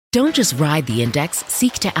Don't just ride the index,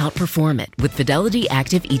 seek to outperform it with Fidelity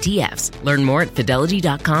Active ETFs. Learn more at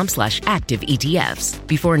fidelity.com/active ETFs.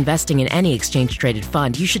 Before investing in any exchange-traded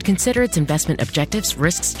fund, you should consider its investment objectives,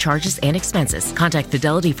 risks, charges, and expenses. Contact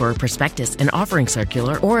Fidelity for a prospectus, an offering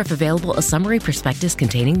circular, or if available, a summary prospectus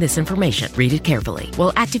containing this information. Read it carefully.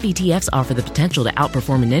 While active ETFs offer the potential to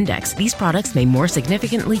outperform an index, these products may more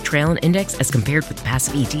significantly trail an index as compared with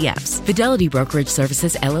passive ETFs. Fidelity Brokerage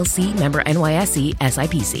Services, LLC, member NYSE,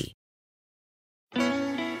 SIPC.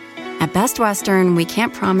 At Best Western, we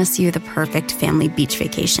can't promise you the perfect family beach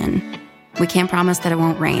vacation. We can't promise that it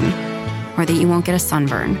won't rain, or that you won't get a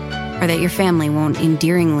sunburn, or that your family won't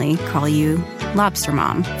endearingly call you Lobster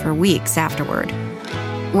Mom for weeks afterward.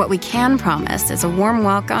 What we can promise is a warm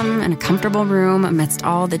welcome and a comfortable room amidst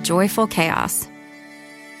all the joyful chaos.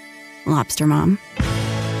 Lobster Mom.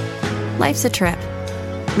 Life's a trip.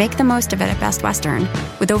 Make the most of it at Best Western,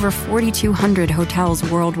 with over 4,200 hotels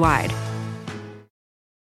worldwide.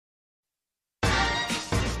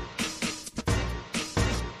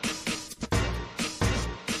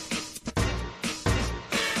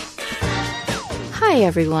 Hi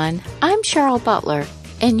everyone, I'm Cheryl Butler,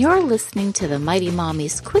 and you're listening to the Mighty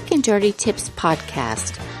Mommy's Quick and Dirty Tips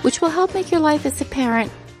podcast, which will help make your life as a parent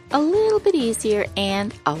a little bit easier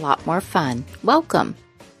and a lot more fun. Welcome.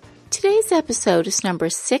 Today's episode is number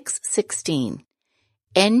 616.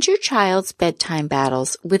 End your child's bedtime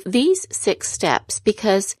battles with these 6 steps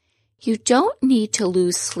because you don't need to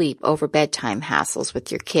lose sleep over bedtime hassles with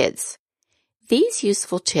your kids. These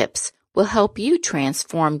useful tips will help you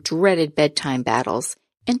transform dreaded bedtime battles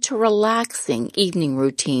into relaxing evening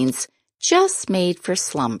routines just made for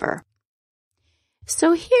slumber.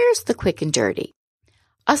 So here's the quick and dirty.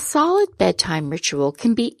 A solid bedtime ritual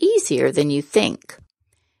can be easier than you think.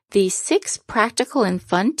 These 6 practical and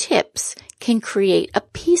fun tips can create a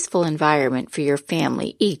peaceful environment for your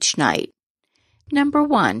family each night. Number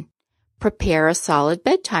 1, prepare a solid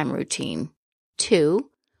bedtime routine. 2,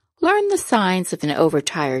 learn the signs of an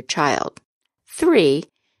overtired child. 3,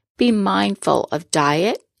 be mindful of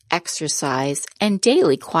diet, exercise, and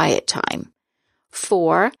daily quiet time.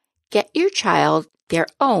 4, get your child their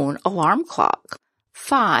own alarm clock.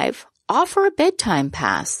 5, offer a bedtime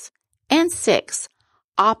pass. And 6,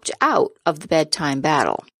 opt out of the bedtime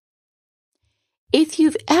battle. If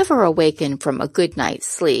you've ever awakened from a good night's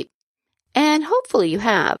sleep, and hopefully you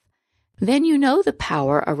have, then you know the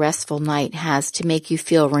power a restful night has to make you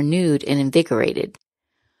feel renewed and invigorated.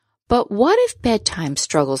 But what if bedtime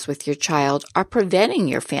struggles with your child are preventing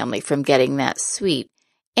your family from getting that sweet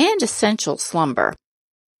and essential slumber?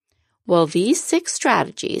 Well, these 6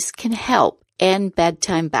 strategies can help end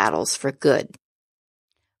bedtime battles for good.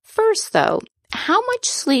 First, though, how much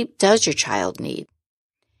sleep does your child need?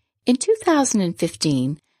 In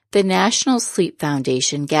 2015, the National Sleep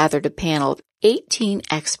Foundation gathered a panel of 18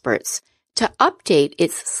 experts to update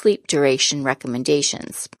its sleep duration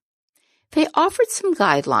recommendations. They offered some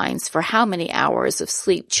guidelines for how many hours of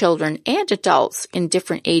sleep children and adults in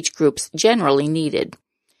different age groups generally needed.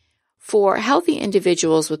 For healthy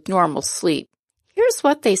individuals with normal sleep, here's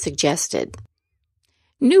what they suggested.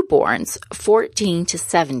 Newborns, 14 to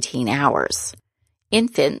 17 hours.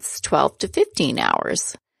 Infants, 12 to 15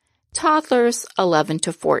 hours. Toddlers, 11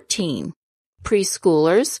 to 14.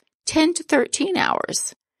 Preschoolers, 10 to 13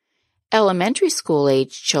 hours. Elementary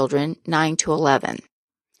school-age children, 9 to 11.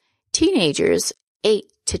 Teenagers, 8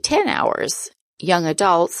 to 10 hours. Young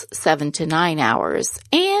adults, 7 to 9 hours.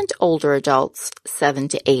 And older adults, 7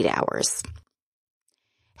 to 8 hours.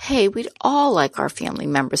 Hey, we'd all like our family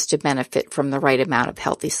members to benefit from the right amount of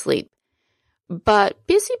healthy sleep. But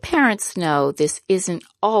busy parents know this isn't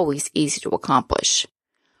always easy to accomplish.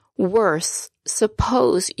 Worse,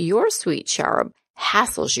 suppose your sweet cherub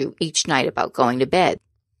hassles you each night about going to bed.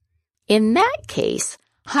 In that case,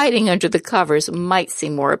 hiding under the covers might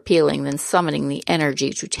seem more appealing than summoning the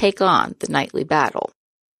energy to take on the nightly battle.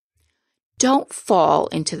 Don't fall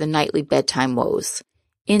into the nightly bedtime woes.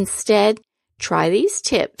 Instead, try these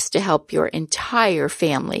tips to help your entire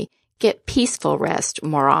family get peaceful rest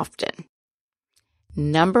more often.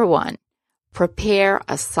 Number 1, prepare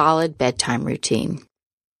a solid bedtime routine.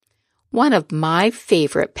 One of my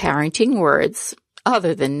favorite parenting words,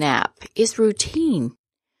 other than nap, is routine.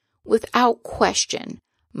 Without question,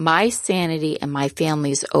 my sanity and my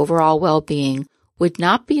family's overall well-being would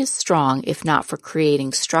not be as strong if not for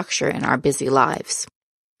creating structure in our busy lives.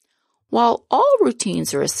 While all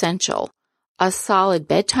routines are essential, a solid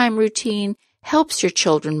bedtime routine helps your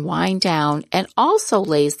children wind down and also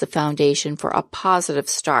lays the foundation for a positive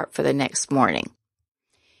start for the next morning.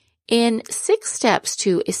 In 6 steps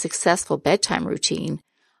to a successful bedtime routine,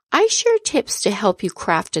 I share tips to help you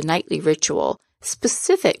craft a nightly ritual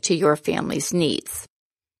specific to your family's needs.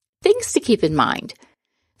 Things to keep in mind.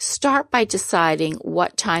 Start by deciding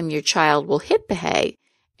what time your child will hit the hay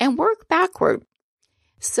and work backward.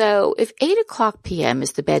 So if 8 o'clock p.m.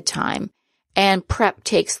 is the bedtime and prep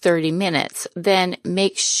takes 30 minutes, then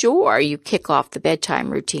make sure you kick off the bedtime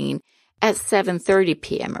routine at 7:30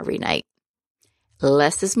 p.m. every night.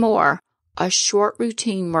 Less is more. A short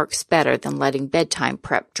routine works better than letting bedtime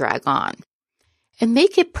prep drag on. And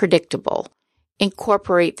make it predictable.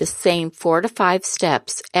 Incorporate the same 4 to 5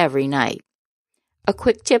 steps every night. A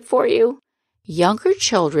quick tip for you. Younger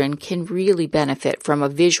children can really benefit from a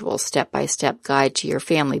visual step-by-step guide to your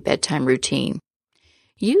family bedtime routine.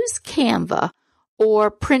 Use Canva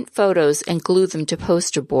or print photos and glue them to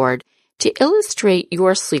poster board to illustrate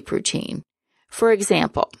your sleep routine. For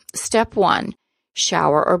example, step 1,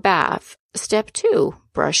 shower or bath. Step 2,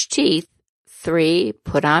 brush teeth. 3,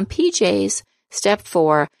 put on PJs. Step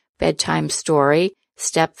 4, bedtime story.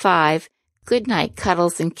 Step 5, good night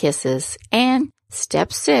cuddles and kisses. And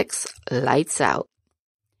Step 6, lights out.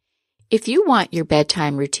 If you want your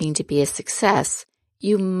bedtime routine to be a success,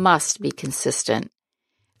 you must be consistent.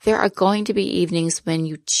 There are going to be evenings when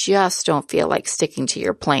you just don't feel like sticking to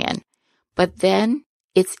your plan, but then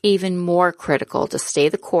it's even more critical to stay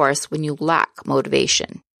the course when you lack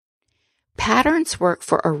motivation. Patterns work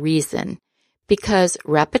for a reason because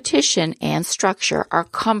repetition and structure are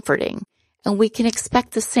comforting, and we can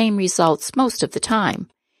expect the same results most of the time.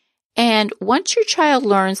 And once your child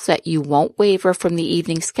learns that you won't waver from the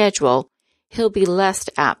evening schedule, he'll be less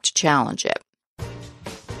apt to challenge it.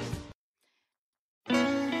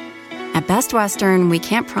 At Best Western, we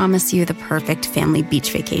can't promise you the perfect family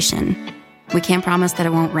beach vacation. We can't promise that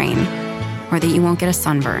it won't rain, or that you won't get a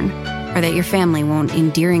sunburn, or that your family won't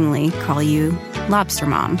endearingly call you Lobster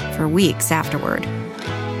Mom for weeks afterward.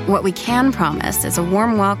 What we can promise is a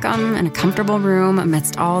warm welcome and a comfortable room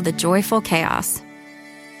amidst all the joyful chaos.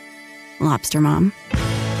 Lobster Mom.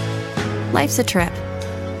 Life's a trip.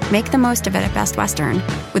 Make the most of it at Best Western,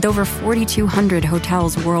 with over 4,200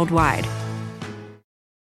 hotels worldwide.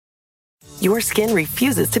 Your skin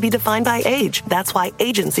refuses to be defined by age. That's why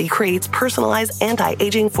Agency creates personalized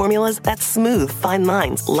anti-aging formulas that smooth fine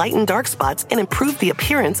lines, lighten dark spots, and improve the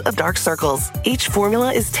appearance of dark circles. Each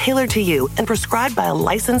formula is tailored to you and prescribed by a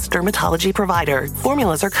licensed dermatology provider.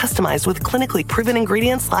 Formulas are customized with clinically proven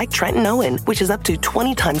ingredients like tretinoin, which is up to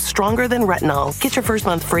 20 times stronger than retinol. Get your first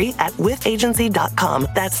month free at withagency.com.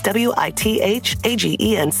 That's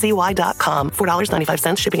WITHAGENCY.com.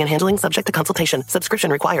 $4.95 shipping and handling subject to consultation. Subscription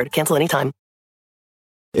required. Cancel anytime.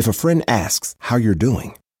 If a friend asks how you're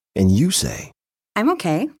doing, and you say, I'm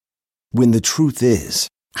okay. When the truth is,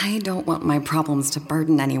 I don't want my problems to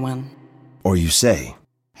burden anyone. Or you say,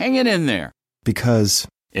 hang it in there. Because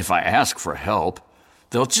if I ask for help,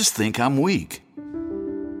 they'll just think I'm weak.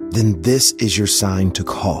 Then this is your sign to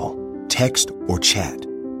call, text, or chat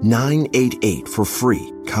 988 for free,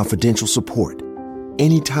 confidential support.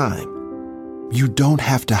 Anytime. You don't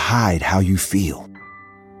have to hide how you feel.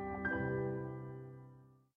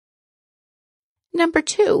 Number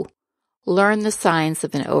 2, learn the signs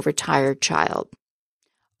of an overtired child.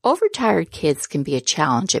 Overtired kids can be a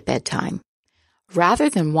challenge at bedtime. Rather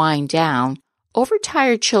than wind down,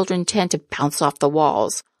 overtired children tend to bounce off the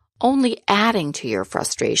walls, only adding to your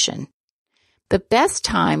frustration. The best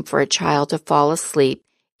time for a child to fall asleep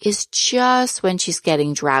is just when she's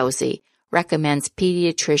getting drowsy, recommends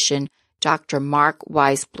pediatrician Dr. Mark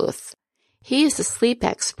Weisbluth. He is a sleep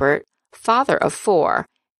expert, father of 4,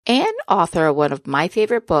 and author of one of my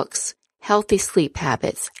favorite books, Healthy Sleep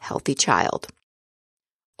Habits, Healthy Child.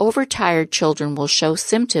 Overtired children will show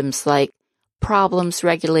symptoms like problems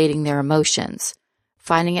regulating their emotions,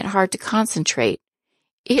 finding it hard to concentrate,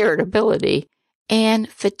 irritability, and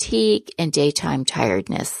fatigue and daytime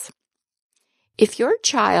tiredness. If your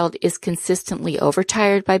child is consistently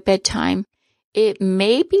overtired by bedtime, it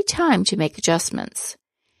may be time to make adjustments.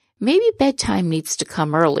 Maybe bedtime needs to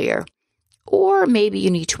come earlier, or maybe you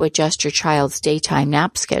need to adjust your child's daytime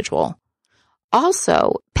nap schedule.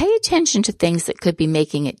 Also, pay attention to things that could be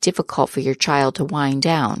making it difficult for your child to wind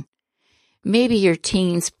down. Maybe your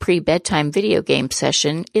teen's pre-bedtime video game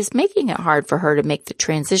session is making it hard for her to make the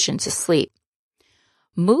transition to sleep.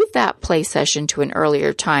 Move that play session to an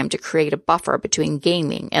earlier time to create a buffer between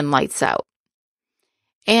gaming and lights out.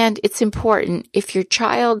 And it's important, if your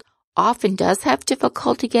child often does have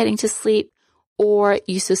difficulty getting to sleep, or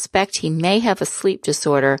you suspect he may have a sleep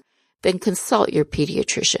disorder, then consult your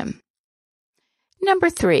pediatrician. Number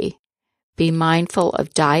 3, be mindful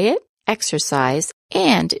of diet, exercise,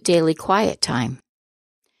 and daily quiet time.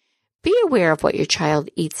 Be aware of what your child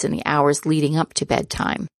eats in the hours leading up to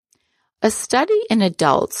bedtime. A study in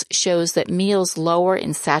adults shows that meals lower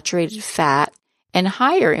in saturated fat and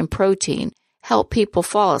higher in protein help people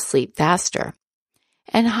fall asleep faster.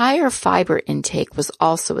 And higher fiber intake was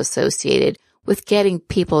also associated with getting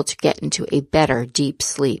people to get into a better deep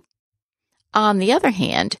sleep. On the other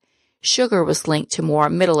hand, sugar was linked to more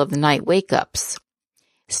middle-of-the-night wake-ups.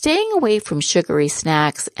 Staying away from sugary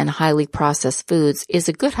snacks and highly processed foods is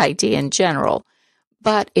a good idea in general,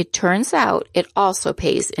 but it turns out it also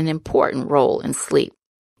plays an important role in sleep.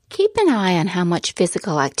 Keep an eye on how much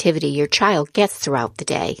physical activity your child gets throughout the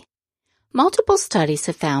day. Multiple studies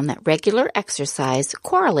have found that regular exercise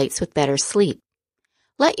correlates with better sleep.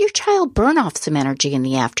 Let your child burn off some energy in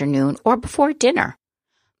the afternoon or before dinner.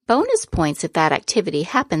 Bonus points if that activity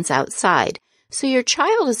happens outside, so your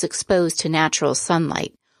child is exposed to natural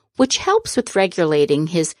sunlight, which helps with regulating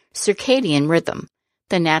his circadian rhythm,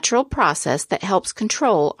 the natural process that helps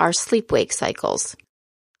control our sleep-wake cycles.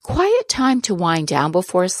 Quiet time to wind down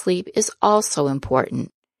before sleep is also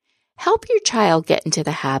important. Help your child get into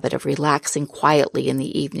the habit of relaxing quietly in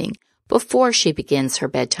the evening before she begins her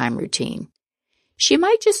bedtime routine. She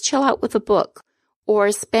might just chill out with a book,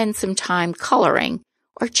 or spend some time coloring,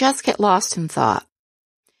 or just get lost in thought.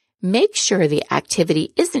 Make sure the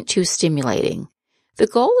activity isn't too stimulating. The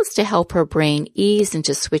goal is to help her brain ease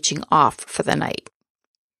into switching off for the night.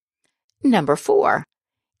 Number 4,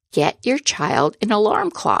 get your child an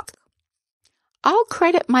alarm clock. I'll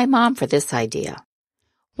credit my mom for this idea.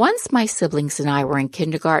 Once my siblings and I were in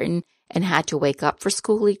kindergarten and had to wake up for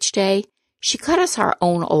school each day, she got us our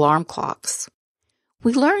own alarm clocks.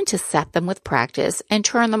 We learned to set them with practice and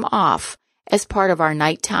turn them off as part of our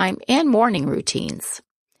nighttime and morning routines.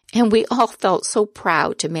 And we all felt so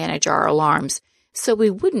proud to manage our alarms so we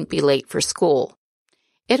wouldn't be late for school.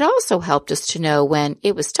 It also helped us to know when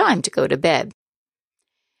it was time to go to bed.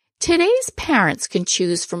 Today's parents can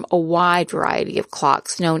choose from a wide variety of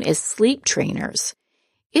clocks known as sleep trainers.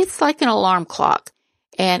 It's like an alarm clock,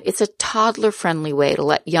 and it's a toddler-friendly way to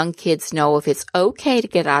let young kids know if it's okay to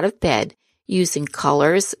get out of bed using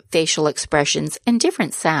colors, facial expressions, and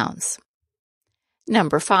different sounds.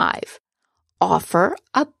 Number 5, offer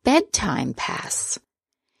a bedtime pass.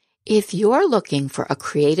 If you're looking for a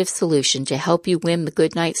creative solution to help you win the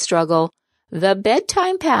goodnight struggle, the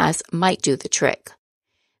bedtime pass might do the trick.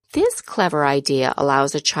 This clever idea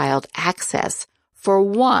allows a child access for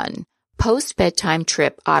one post-bedtime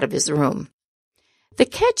trip out of his room. The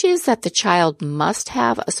catch is that the child must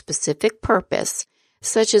have a specific purpose,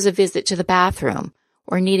 such as a visit to the bathroom,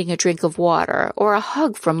 or needing a drink of water, or a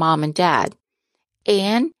hug from mom and dad.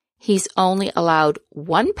 And he's only allowed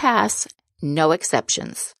one pass, no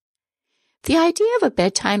exceptions. The idea of a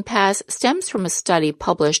bedtime pass stems from a study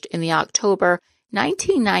published in the October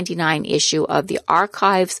 1999 issue of the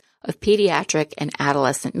Archives of Pediatric and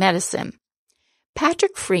Adolescent Medicine.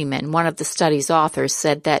 Patrick Freeman, one of the study's authors,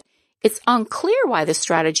 said that it's unclear why the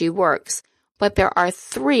strategy works, but there are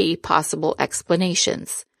 3 possible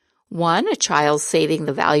explanations. 1, a child saving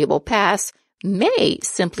the valuable pass may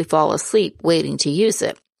simply fall asleep waiting to use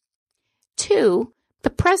it. 2, the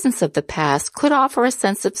presence of the pass could offer a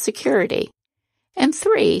sense of security. And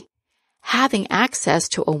 3, having access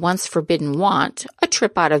to a once forbidden want, a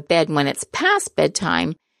trip out of bed when it's past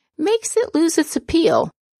bedtime, makes it lose its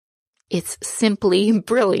appeal. It's simply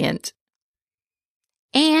brilliant.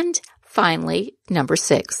 And finally, number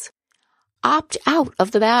 6, opt out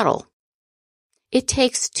of the battle. It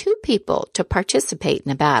takes 2 people to participate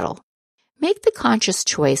in a battle. Make the conscious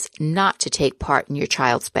choice not to take part in your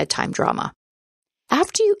child's bedtime drama.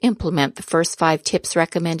 After you implement the first 5 tips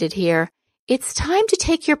recommended here, it's time to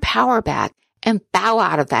take your power back and bow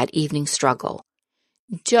out of that evening struggle.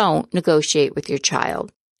 Don't negotiate with your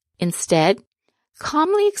child. Instead,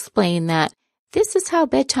 calmly explain that this is how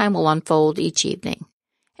bedtime will unfold each evening.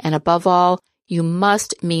 And above all, you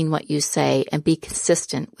must mean what you say and be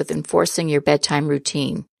consistent with enforcing your bedtime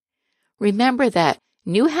routine. Remember that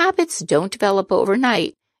new habits don't develop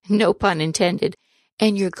overnight, no pun intended,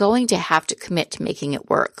 and you're going to have to commit to making it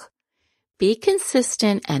work. Be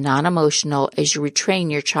consistent and non-emotional as you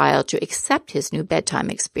retrain your child to accept his new bedtime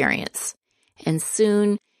experience. And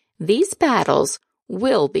soon, these battles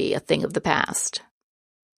will be a thing of the past.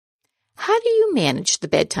 How do you manage the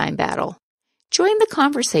bedtime battle? Join the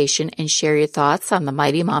conversation and share your thoughts on the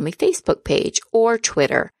Mighty Mommy Facebook page or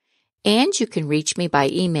Twitter. And you can reach me by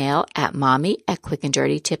email at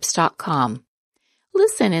mommy@quickanddirtytips.com.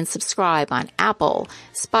 Listen and subscribe on Apple,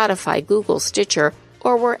 Spotify, Google, Stitcher,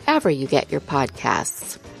 or wherever you get your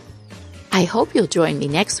podcasts. I hope you'll join me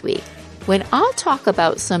next week when I'll talk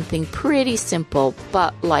about something pretty simple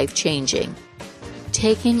but life-changing: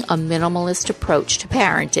 taking a minimalist approach to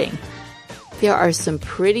parenting. There are some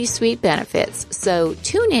pretty sweet benefits, so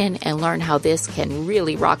tune in and learn how this can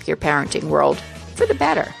really rock your parenting world for the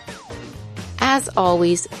better. As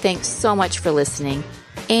always, thanks so much for listening,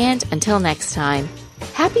 and until next time,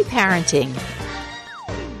 happy parenting.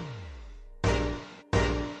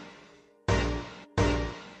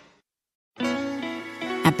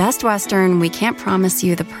 At Best Western, we can't promise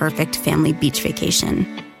you the perfect family beach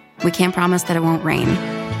vacation. We can't promise that it won't rain,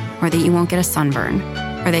 or that you won't get a sunburn,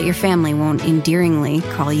 or that your family won't endearingly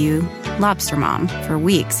call you Lobster Mom for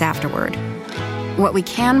weeks afterward. What we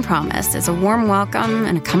can promise is a warm welcome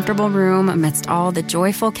and a comfortable room amidst all the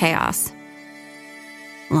joyful chaos.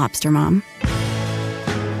 Lobster Mom.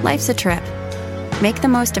 Life's a trip. Make the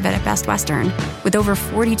most of it at Best Western, with over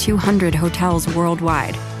 4,200 hotels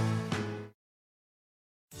worldwide.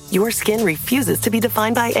 Your skin refuses to be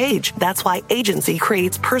defined by age. That's why Agency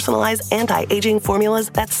creates personalized anti-aging formulas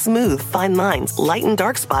that smooth fine lines, lighten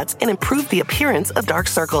dark spots, and improve the appearance of dark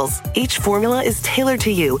circles. Each formula is tailored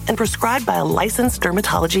to you and prescribed by a licensed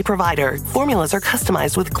dermatology provider. Formulas are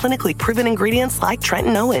customized with clinically proven ingredients like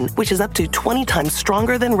tretinoin, which is up to 20 times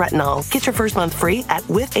stronger than retinol. Get your first month free at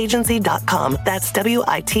withagency.com. That's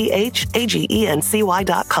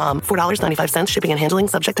withagency.com. $4.95 shipping and handling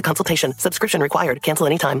subject to consultation. Subscription required. Cancel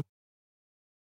anytime.